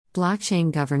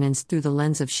Blockchain Governance Through the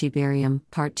Lens of Shibarium,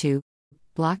 Part 2.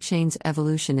 Blockchain's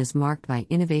evolution is marked by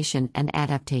innovation and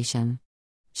adaptation.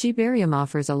 Shibarium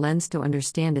offers a lens to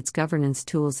understand its governance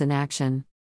tools in action.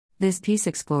 This piece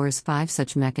explores 5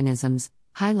 such mechanisms,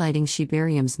 highlighting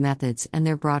Shibarium's methods and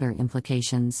their broader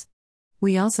implications.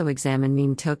 We also examine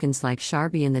meme tokens like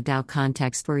Sharby in the DAO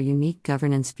context for a unique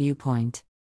governance viewpoint.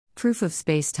 Proof of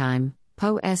Spacetime,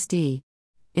 PoSD.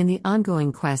 In the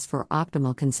ongoing quest for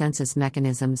optimal consensus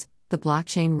mechanisms, the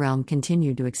blockchain realm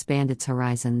continued to expand its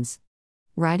horizons.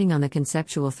 Riding on the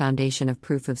conceptual foundation of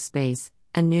proof of space,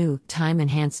 a new,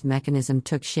 time-enhanced mechanism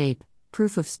took shape,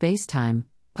 proof of spacetime,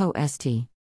 PoST.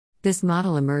 This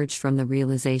model emerged from the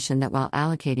realization that while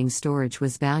allocating storage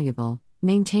was valuable,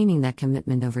 maintaining that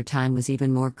commitment over time was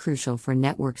even more crucial for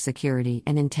network security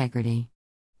and integrity.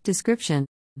 Description: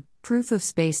 Proof of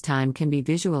spacetime can be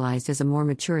visualized as a more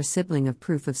mature sibling of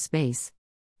proof of space.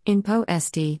 In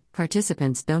PoST,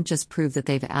 participants don't just prove that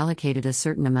they've allocated a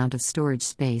certain amount of storage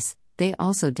space, they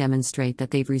also demonstrate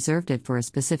that they've reserved it for a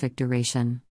specific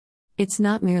duration. It's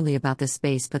not merely about the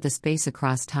space but the space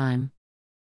across time.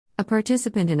 A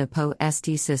participant in a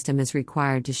PoST system is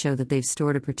required to show that they've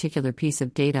stored a particular piece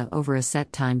of data over a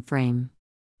set time frame.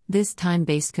 This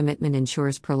time-based commitment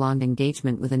ensures prolonged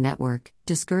engagement with a network,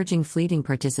 discouraging fleeting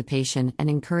participation and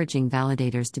encouraging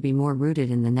validators to be more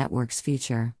rooted in the network's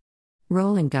future.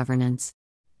 Role in governance.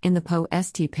 In the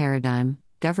PoST paradigm,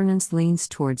 governance leans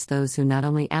towards those who not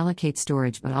only allocate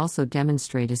storage but also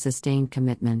demonstrate a sustained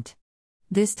commitment.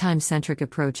 This time-centric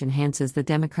approach enhances the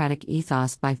democratic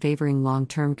ethos by favoring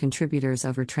long-term contributors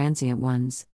over transient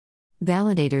ones.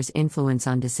 Validators' influence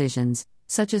on decisions,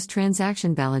 such as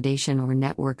transaction validation or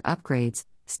network upgrades,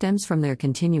 stems from their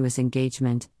continuous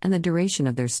engagement and the duration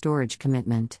of their storage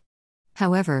commitment.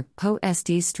 However,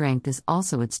 PoST's strength is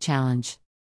also its challenge.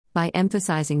 By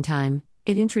emphasizing time,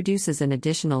 it introduces an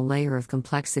additional layer of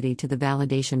complexity to the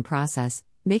validation process,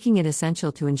 making it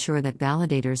essential to ensure that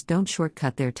validators don't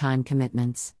shortcut their time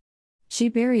commitments.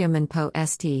 Shibarium and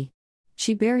PoST.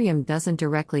 Shibarium doesn't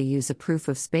directly use a proof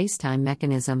of spacetime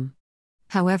mechanism.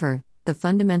 However, the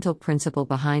fundamental principle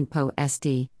behind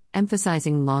PoST,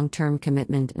 emphasizing long-term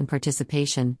commitment and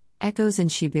participation, echoes in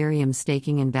Shibarium's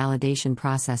staking and validation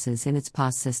processes in its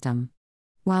POS system.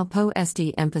 While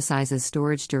PoST emphasizes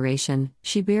storage duration,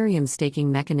 Shibarium's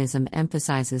staking mechanism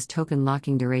emphasizes token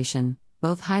locking duration,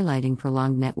 both highlighting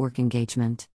prolonged network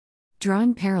engagement.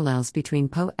 Drawing parallels between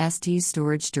PoST's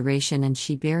storage duration and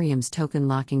Shibarium's token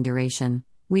locking duration,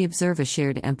 we observe a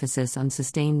shared emphasis on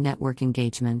sustained network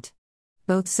engagement.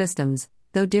 Both systems,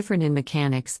 though different in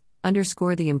mechanics,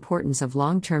 underscore the importance of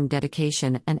long-term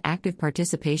dedication and active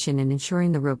participation in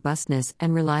ensuring the robustness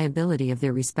and reliability of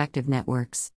their respective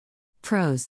networks.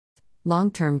 Pros: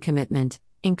 long-term commitment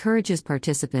encourages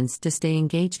participants to stay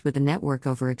engaged with the network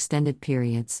over extended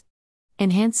periods.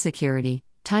 Enhanced security: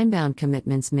 time-bound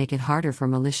commitments make it harder for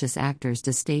malicious actors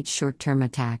to stage short-term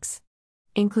attacks.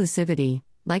 Inclusivity: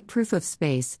 like proof of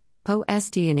space,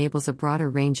 PoST enables a broader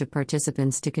range of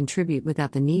participants to contribute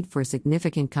without the need for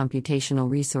significant computational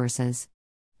resources.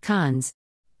 Cons: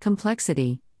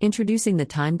 complexity: introducing the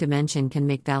time dimension can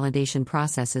make validation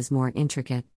processes more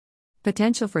intricate.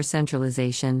 Potential for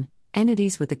centralization: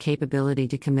 entities with the capability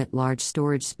to commit large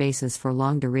storage spaces for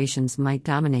long durations might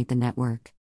dominate the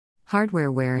network.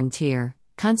 Hardware wear and tear: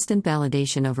 constant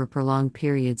validation over prolonged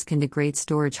periods can degrade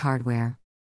storage hardware.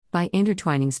 By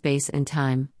intertwining space and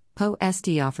time,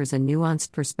 PoST offers a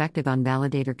nuanced perspective on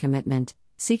validator commitment,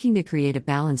 seeking to create a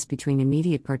balance between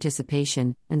immediate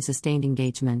participation and sustained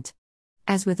engagement.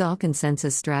 As with all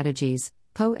consensus strategies,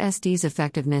 PoST's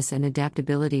effectiveness and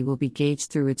adaptability will be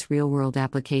gauged through its real-world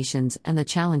applications and the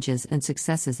challenges and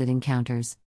successes it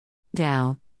encounters.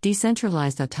 DAO,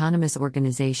 Decentralized Autonomous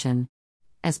Organization.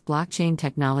 As blockchain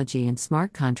technology and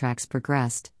smart contracts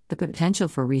progressed, the potential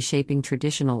for reshaping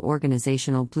traditional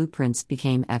organizational blueprints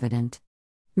became evident.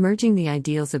 Merging the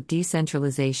ideals of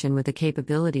decentralization with the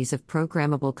capabilities of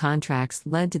programmable contracts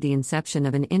led to the inception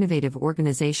of an innovative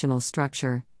organizational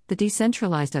structure, the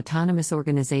Decentralized Autonomous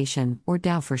Organization, or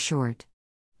DAO for short.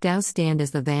 DAOs stand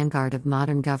as the vanguard of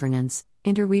modern governance,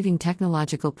 interweaving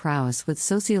technological prowess with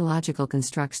sociological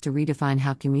constructs to redefine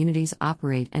how communities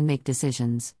operate and make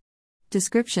decisions.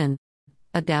 Description: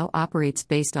 a DAO operates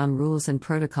based on rules and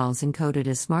protocols encoded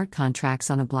as smart contracts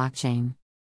on a blockchain.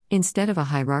 Instead of a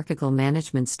hierarchical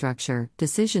management structure,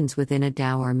 decisions within a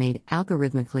DAO are made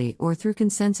algorithmically or through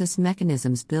consensus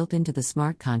mechanisms built into the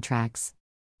smart contracts.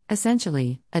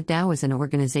 Essentially, a DAO is an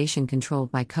organization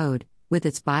controlled by code, with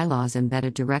its bylaws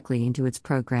embedded directly into its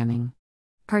programming.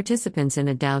 Participants in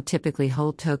a DAO typically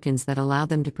hold tokens that allow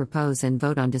them to propose and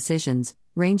vote on decisions,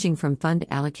 ranging from fund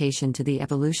allocation to the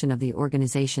evolution of the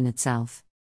organization itself.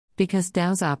 Because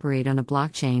DAOs operate on a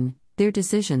blockchain, their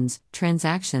decisions,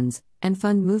 transactions, and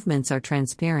fund movements are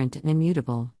transparent and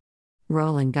immutable.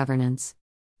 Role in governance.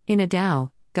 In a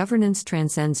DAO, governance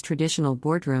transcends traditional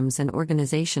boardrooms and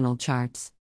organizational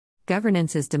charts.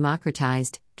 Governance is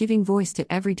democratized, giving voice to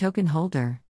every token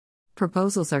holder.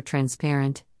 Proposals are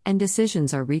transparent, and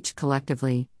decisions are reached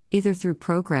collectively, either through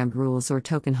programmed rules or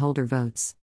token holder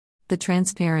votes. The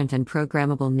transparent and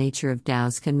programmable nature of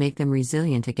DAOs can make them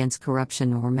resilient against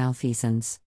corruption or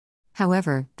malfeasance.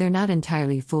 However, they're not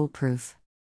entirely foolproof.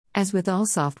 As with all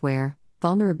software,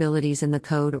 vulnerabilities in the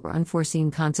code or unforeseen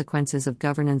consequences of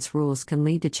governance rules can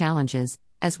lead to challenges,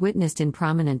 as witnessed in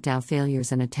prominent DAO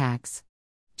failures and attacks.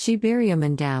 Shibarium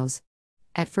and DAOs.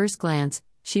 At first glance,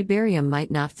 Shibarium might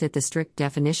not fit the strict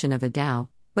definition of a DAO,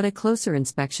 but a closer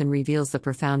inspection reveals the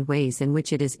profound ways in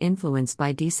which it is influenced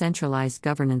by decentralized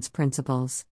governance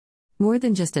principles. More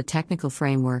than just a technical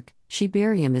framework,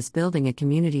 Shibarium is building a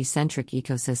community-centric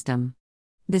ecosystem.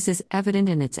 This is evident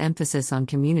in its emphasis on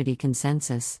community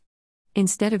consensus.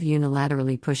 Instead of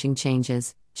unilaterally pushing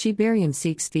changes, Shibarium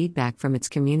seeks feedback from its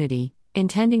community,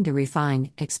 intending to refine,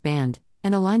 expand,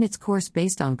 and align its course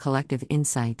based on collective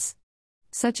insights.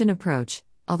 Such an approach,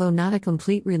 although not a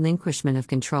complete relinquishment of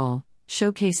control,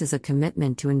 showcases a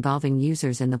commitment to involving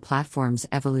users in the platform's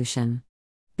evolution.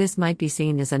 This might be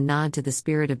seen as a nod to the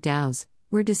spirit of DAOs,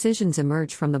 where decisions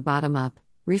emerge from the bottom up,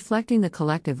 reflecting the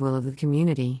collective will of the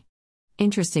community.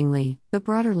 Interestingly, the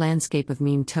broader landscape of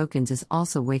meme tokens is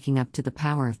also waking up to the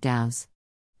power of DAOs.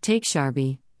 Take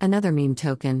Sharby, another meme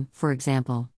token, for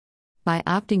example. By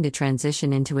opting to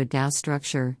transition into a DAO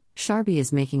structure, Sharby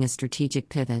is making a strategic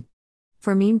pivot.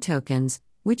 For meme tokens,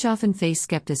 which often face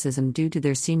skepticism due to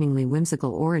their seemingly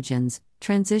whimsical origins,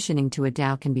 transitioning to a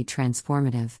DAO can be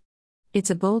transformative. It's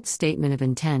a bold statement of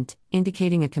intent,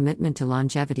 indicating a commitment to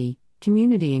longevity,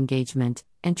 community engagement,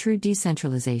 and true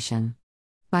decentralization.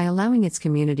 By allowing its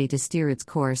community to steer its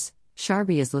course,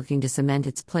 Sharby is looking to cement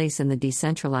its place in the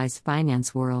decentralized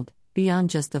finance world, beyond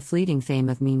just the fleeting fame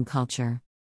of meme culture.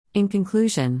 In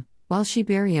conclusion, while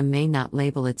Shibarium may not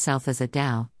label itself as a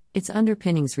DAO, its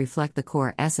underpinnings reflect the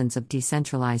core essence of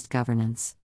decentralized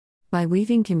governance. By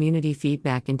weaving community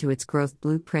feedback into its growth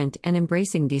blueprint and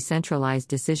embracing decentralized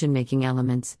decision-making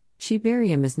elements,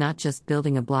 Shibarium is not just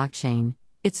building a blockchain,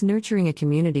 it's nurturing a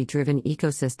community-driven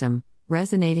ecosystem,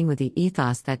 resonating with the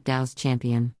ethos that DAOs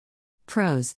champion.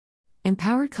 Pros: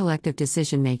 empowered collective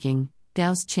decision-making,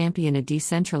 DAOs champion a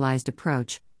decentralized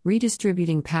approach,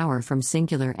 redistributing power from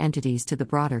singular entities to the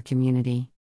broader community.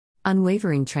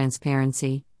 Unwavering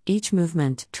transparency: each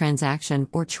movement, transaction,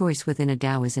 or choice within a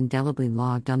DAO is indelibly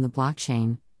logged on the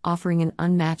blockchain, offering an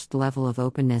unmatched level of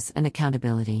openness and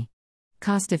accountability.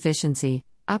 Cost efficiency: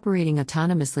 operating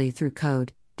autonomously through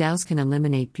code, DAOs can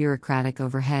eliminate bureaucratic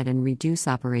overhead and reduce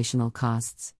operational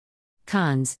costs.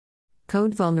 Cons: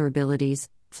 code vulnerabilities: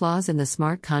 flaws in the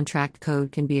smart contract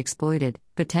code can be exploited,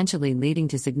 potentially leading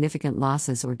to significant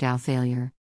losses or DAO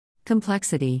failure.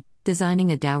 Complexity: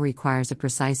 designing a DAO requires a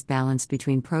precise balance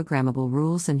between programmable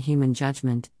rules and human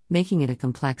judgment, making it a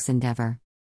complex endeavor.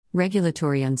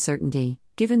 Regulatory uncertainty: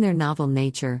 given their novel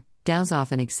nature, DAOs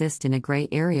often exist in a gray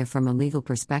area from a legal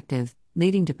perspective,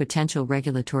 leading to potential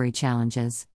regulatory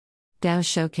challenges. DAOs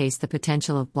showcase the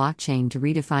potential of blockchain to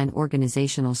redefine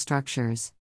organizational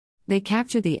structures. They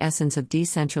capture the essence of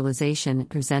decentralization and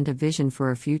present a vision for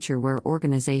a future where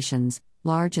organizations,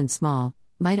 large and small,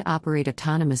 might operate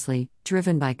autonomously,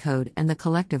 driven by code and the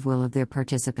collective will of their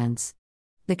participants.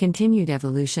 The continued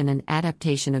evolution and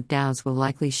adaptation of DAOs will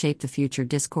likely shape the future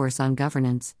discourse on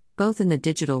governance, both in the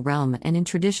digital realm and in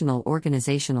traditional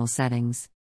organizational settings.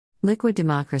 Liquid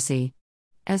democracy.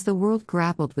 As the world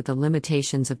grappled with the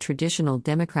limitations of traditional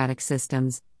democratic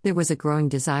systems, there was a growing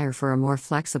desire for a more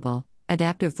flexible,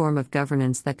 adaptive form of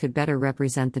governance that could better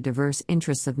represent the diverse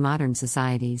interests of modern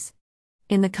societies.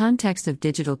 In the context of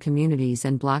digital communities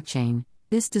and blockchain,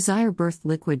 this desire birthed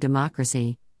liquid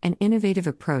democracy, an innovative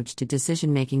approach to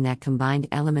decision-making that combined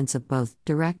elements of both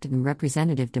direct and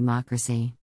representative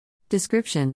democracy.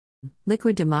 Description: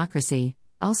 liquid democracy,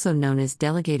 also known as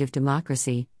delegative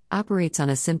democracy, operates on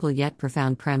a simple yet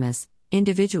profound premise: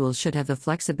 individuals should have the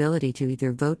flexibility to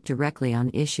either vote directly on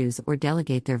issues or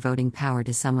delegate their voting power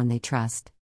to someone they trust.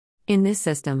 In this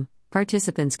system,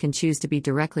 participants can choose to be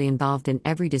directly involved in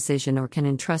every decision or can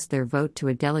entrust their vote to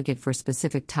a delegate for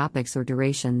specific topics or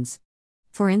durations.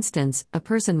 For instance, a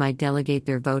person might delegate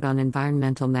their vote on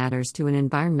environmental matters to an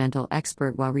environmental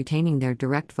expert while retaining their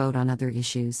direct vote on other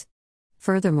issues.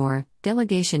 Furthermore,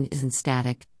 delegation isn't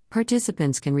static.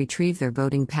 Participants can retrieve their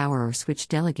voting power or switch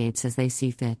delegates as they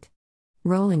see fit.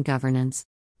 Role in governance.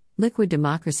 Liquid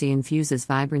democracy infuses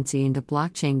vibrancy into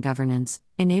blockchain governance,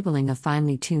 enabling a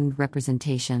finely tuned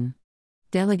representation.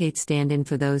 Delegates stand in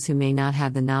for those who may not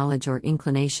have the knowledge or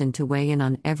inclination to weigh in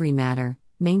on every matter,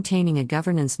 maintaining a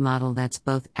governance model that's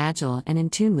both agile and in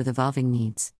tune with evolving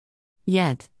needs.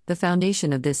 Yet, the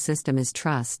foundation of this system is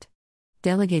trust.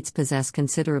 Delegates possess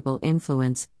considerable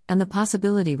influence, and the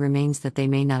possibility remains that they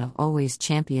may not always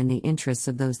champion the interests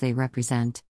of those they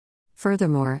represent.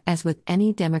 Furthermore, as with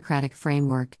any democratic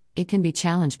framework, it can be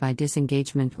challenged by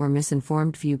disengagement or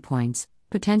misinformed viewpoints,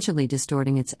 potentially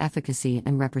distorting its efficacy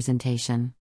and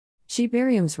representation.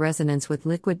 Shibarium's resonance with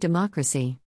liquid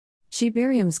democracy.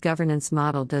 Shibarium's governance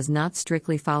model does not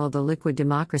strictly follow the liquid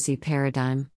democracy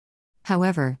paradigm.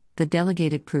 However, the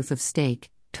delegated proof of stake,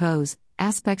 DAOs,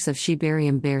 aspects of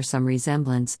Shibarium bear some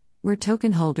resemblance, where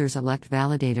token holders elect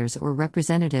validators or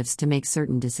representatives to make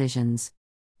certain decisions.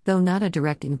 Though not a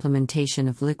direct implementation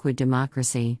of liquid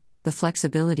democracy, the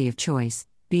flexibility of choice,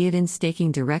 be it in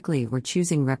staking directly or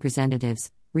choosing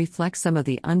representatives, reflects some of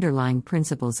the underlying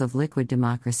principles of liquid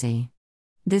democracy.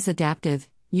 This adaptive,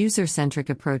 user-centric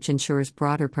approach ensures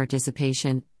broader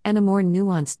participation and a more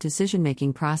nuanced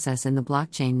decision-making process in the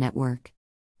blockchain network.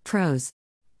 Pros: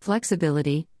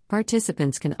 flexibility.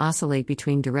 Participants can oscillate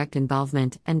between direct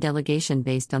involvement and delegation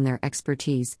based on their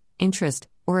expertise, interest,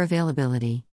 or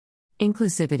availability.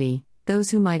 Inclusivity.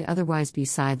 Those who might otherwise be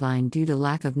sidelined due to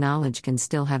lack of knowledge can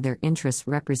still have their interests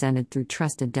represented through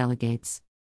trusted delegates.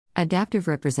 Adaptive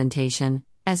representation.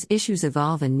 As issues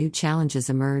evolve and new challenges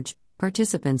emerge,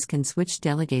 participants can switch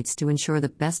delegates to ensure the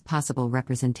best possible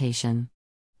representation.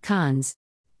 Cons: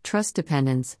 trust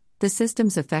dependence. The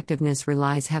system's effectiveness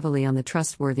relies heavily on the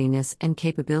trustworthiness and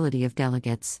capability of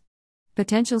delegates.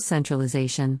 Potential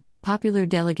centralization. Popular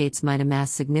delegates might amass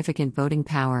significant voting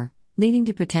power, leading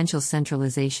to potential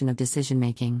centralization of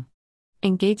decision-making.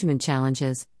 Engagement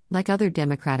challenges. Like other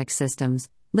democratic systems,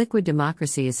 liquid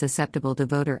democracy is susceptible to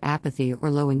voter apathy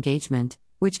or low engagement,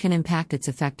 which can impact its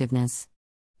effectiveness.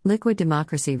 Liquid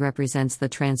democracy represents the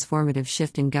transformative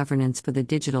shift in governance for the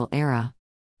digital era.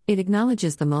 It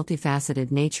acknowledges the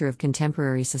multifaceted nature of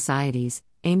contemporary societies,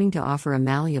 aiming to offer a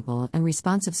malleable and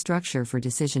responsive structure for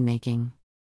decision-making.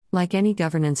 Like any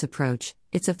governance approach,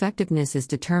 its effectiveness is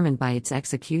determined by its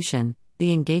execution,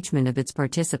 the engagement of its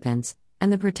participants,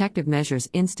 and the protective measures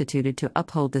instituted to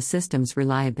uphold the system's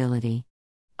reliability.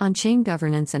 On-chain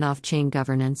governance and off-chain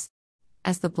governance.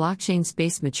 As the blockchain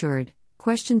space matured,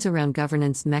 questions around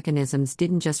governance mechanisms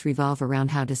didn't just revolve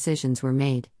around how decisions were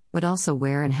made, but also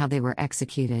where and how they were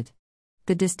executed.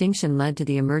 The distinction led to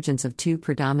the emergence of two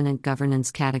predominant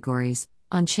governance categories: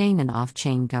 on-chain and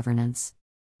off-chain governance.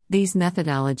 These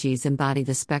methodologies embody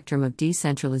the spectrum of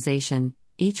decentralization,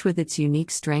 each with its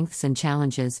unique strengths and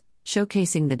challenges,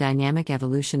 showcasing the dynamic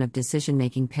evolution of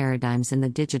decision-making paradigms in the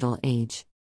digital age.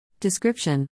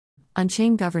 Description: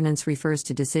 on-chain governance refers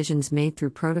to decisions made through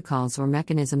protocols or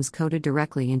mechanisms coded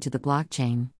directly into the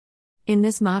blockchain. In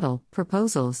this model,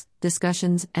 proposals,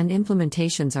 discussions, and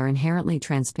implementations are inherently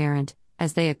transparent,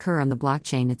 as they occur on the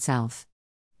blockchain itself.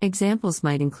 Examples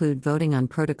might include voting on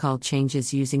protocol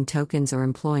changes using tokens or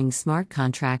employing smart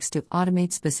contracts to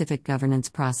automate specific governance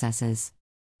processes.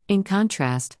 In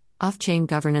contrast, off-chain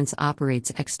governance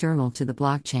operates external to the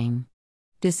blockchain.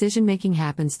 Decision-making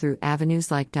happens through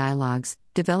avenues like dialogues,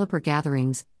 developer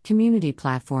gatherings, community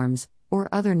platforms, or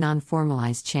other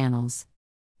non-formalized channels.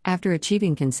 After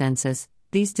achieving consensus,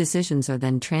 these decisions are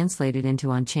then translated into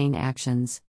on-chain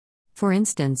actions. For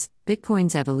instance,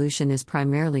 Bitcoin's evolution is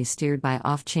primarily steered by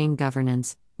off-chain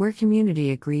governance, where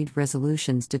community-agreed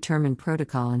resolutions determine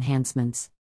protocol enhancements.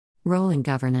 Role in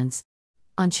governance.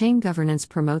 On-chain governance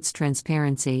promotes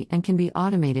transparency and can be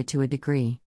automated to a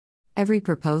degree. Every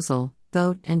proposal,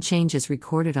 vote, and change is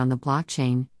recorded on the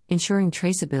blockchain, ensuring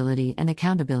traceability and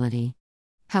accountability.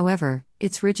 However,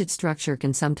 its rigid structure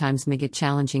can sometimes make it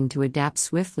challenging to adapt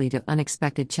swiftly to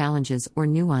unexpected challenges or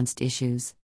nuanced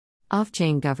issues.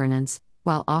 Off-chain governance,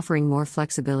 while offering more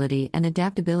flexibility and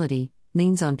adaptability,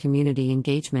 leans on community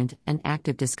engagement and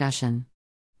active discussion.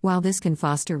 While this can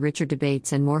foster richer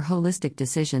debates and more holistic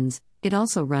decisions, it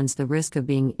also runs the risk of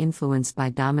being influenced by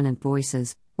dominant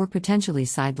voices, or potentially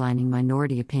sidelining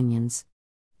minority opinions.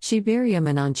 Shibarium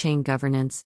and on-chain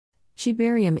governance.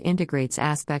 Shibarium integrates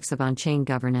aspects of on-chain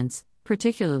governance,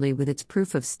 particularly with its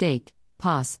proof-of-stake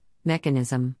 (POS)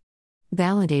 mechanism.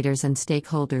 Validators and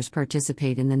stakeholders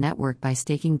participate in the network by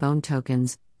staking bone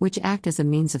tokens, which act as a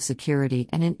means of security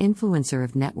and an influencer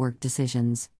of network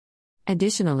decisions.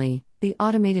 Additionally, the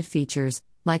automated features,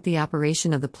 like the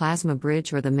operation of the plasma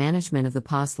bridge or the management of the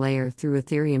POS layer through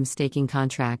Ethereum staking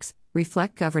contracts,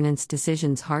 reflect governance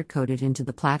decisions hard-coded into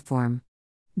the platform.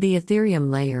 The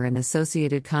Ethereum layer and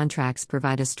associated contracts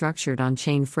provide a structured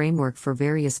on-chain framework for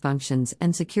various functions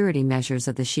and security measures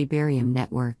of the Shibarium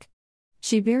network.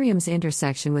 Shibarium's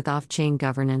intersection with off-chain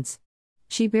governance.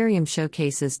 Shibarium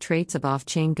showcases traits of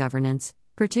off-chain governance,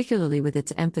 particularly with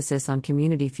its emphasis on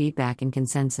community feedback and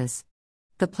consensus.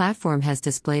 The platform has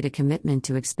displayed a commitment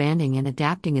to expanding and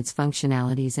adapting its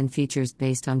functionalities and features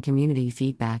based on community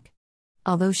feedback.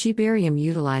 Although Shibarium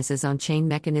utilizes on-chain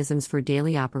mechanisms for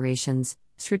daily operations,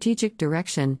 strategic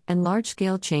direction and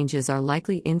large-scale changes are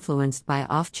likely influenced by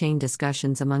off-chain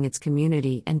discussions among its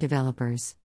community and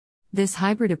developers. This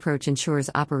hybrid approach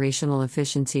ensures operational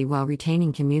efficiency while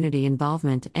retaining community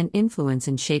involvement and influence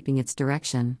in shaping its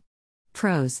direction.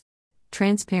 Pros: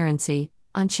 transparency.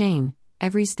 On-chain,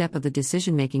 every step of the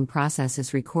decision-making process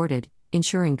is recorded,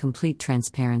 ensuring complete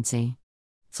transparency.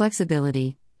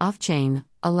 Flexibility. Off-chain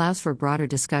allows for broader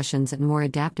discussions and more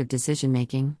adaptive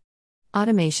decision-making.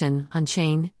 Automation.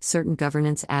 On-chain, certain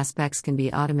governance aspects can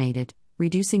be automated,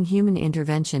 reducing human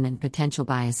intervention and potential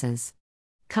biases.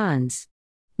 Cons: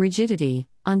 rigidity.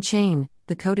 On-chain,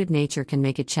 the coded nature can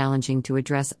make it challenging to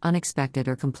address unexpected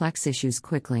or complex issues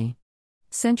quickly.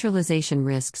 Centralization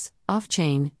risks.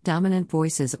 Off-chain, dominant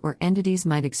voices or entities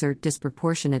might exert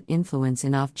disproportionate influence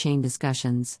in off-chain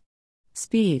discussions.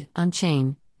 Speed.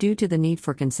 On-chain, due to the need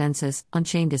for consensus,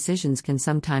 on-chain decisions can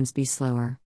sometimes be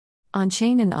slower.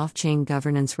 On-chain and off-chain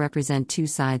governance represent two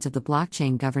sides of the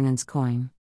blockchain governance coin.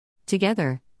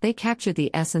 Together, they capture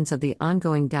the essence of the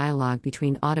ongoing dialogue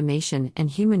between automation and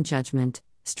human judgment,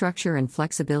 structure and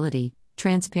flexibility,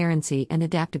 transparency and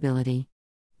adaptability.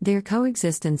 Their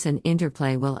coexistence and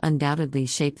interplay will undoubtedly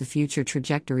shape the future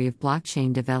trajectory of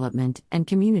blockchain development and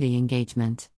community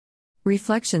engagement.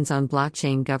 Reflections on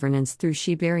blockchain governance through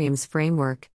Shibarium's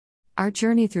framework. Our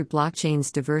journey through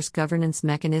blockchain's diverse governance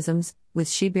mechanisms, with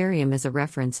Shibarium as a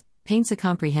reference, paints a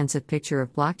comprehensive picture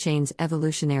of blockchain's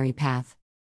evolutionary path.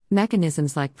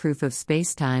 Mechanisms like proof of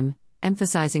space-time,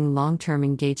 emphasizing long-term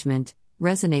engagement,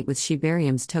 resonate with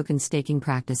Shibarium's token staking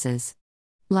practices.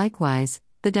 Likewise,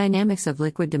 the dynamics of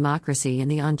liquid democracy and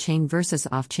the on-chain versus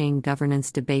off-chain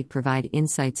governance debate provide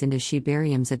insights into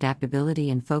Shibarium's adaptability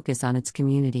and focus on its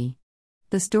community.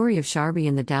 The story of Sharby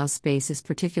in the DAO space is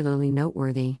particularly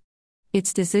noteworthy.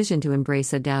 Its decision to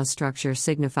embrace a DAO structure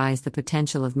signifies the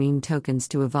potential of meme tokens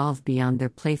to evolve beyond their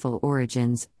playful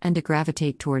origins and to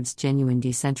gravitate towards genuine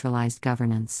decentralized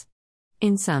governance.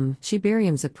 In sum,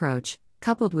 Shibarium's approach,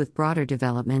 coupled with broader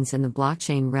developments in the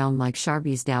blockchain realm like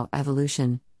Sharby's DAO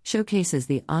evolution, showcases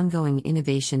the ongoing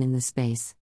innovation in the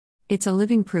space. It's a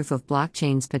living proof of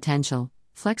blockchain's potential,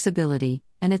 flexibility,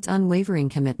 and its unwavering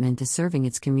commitment to serving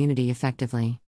its community effectively.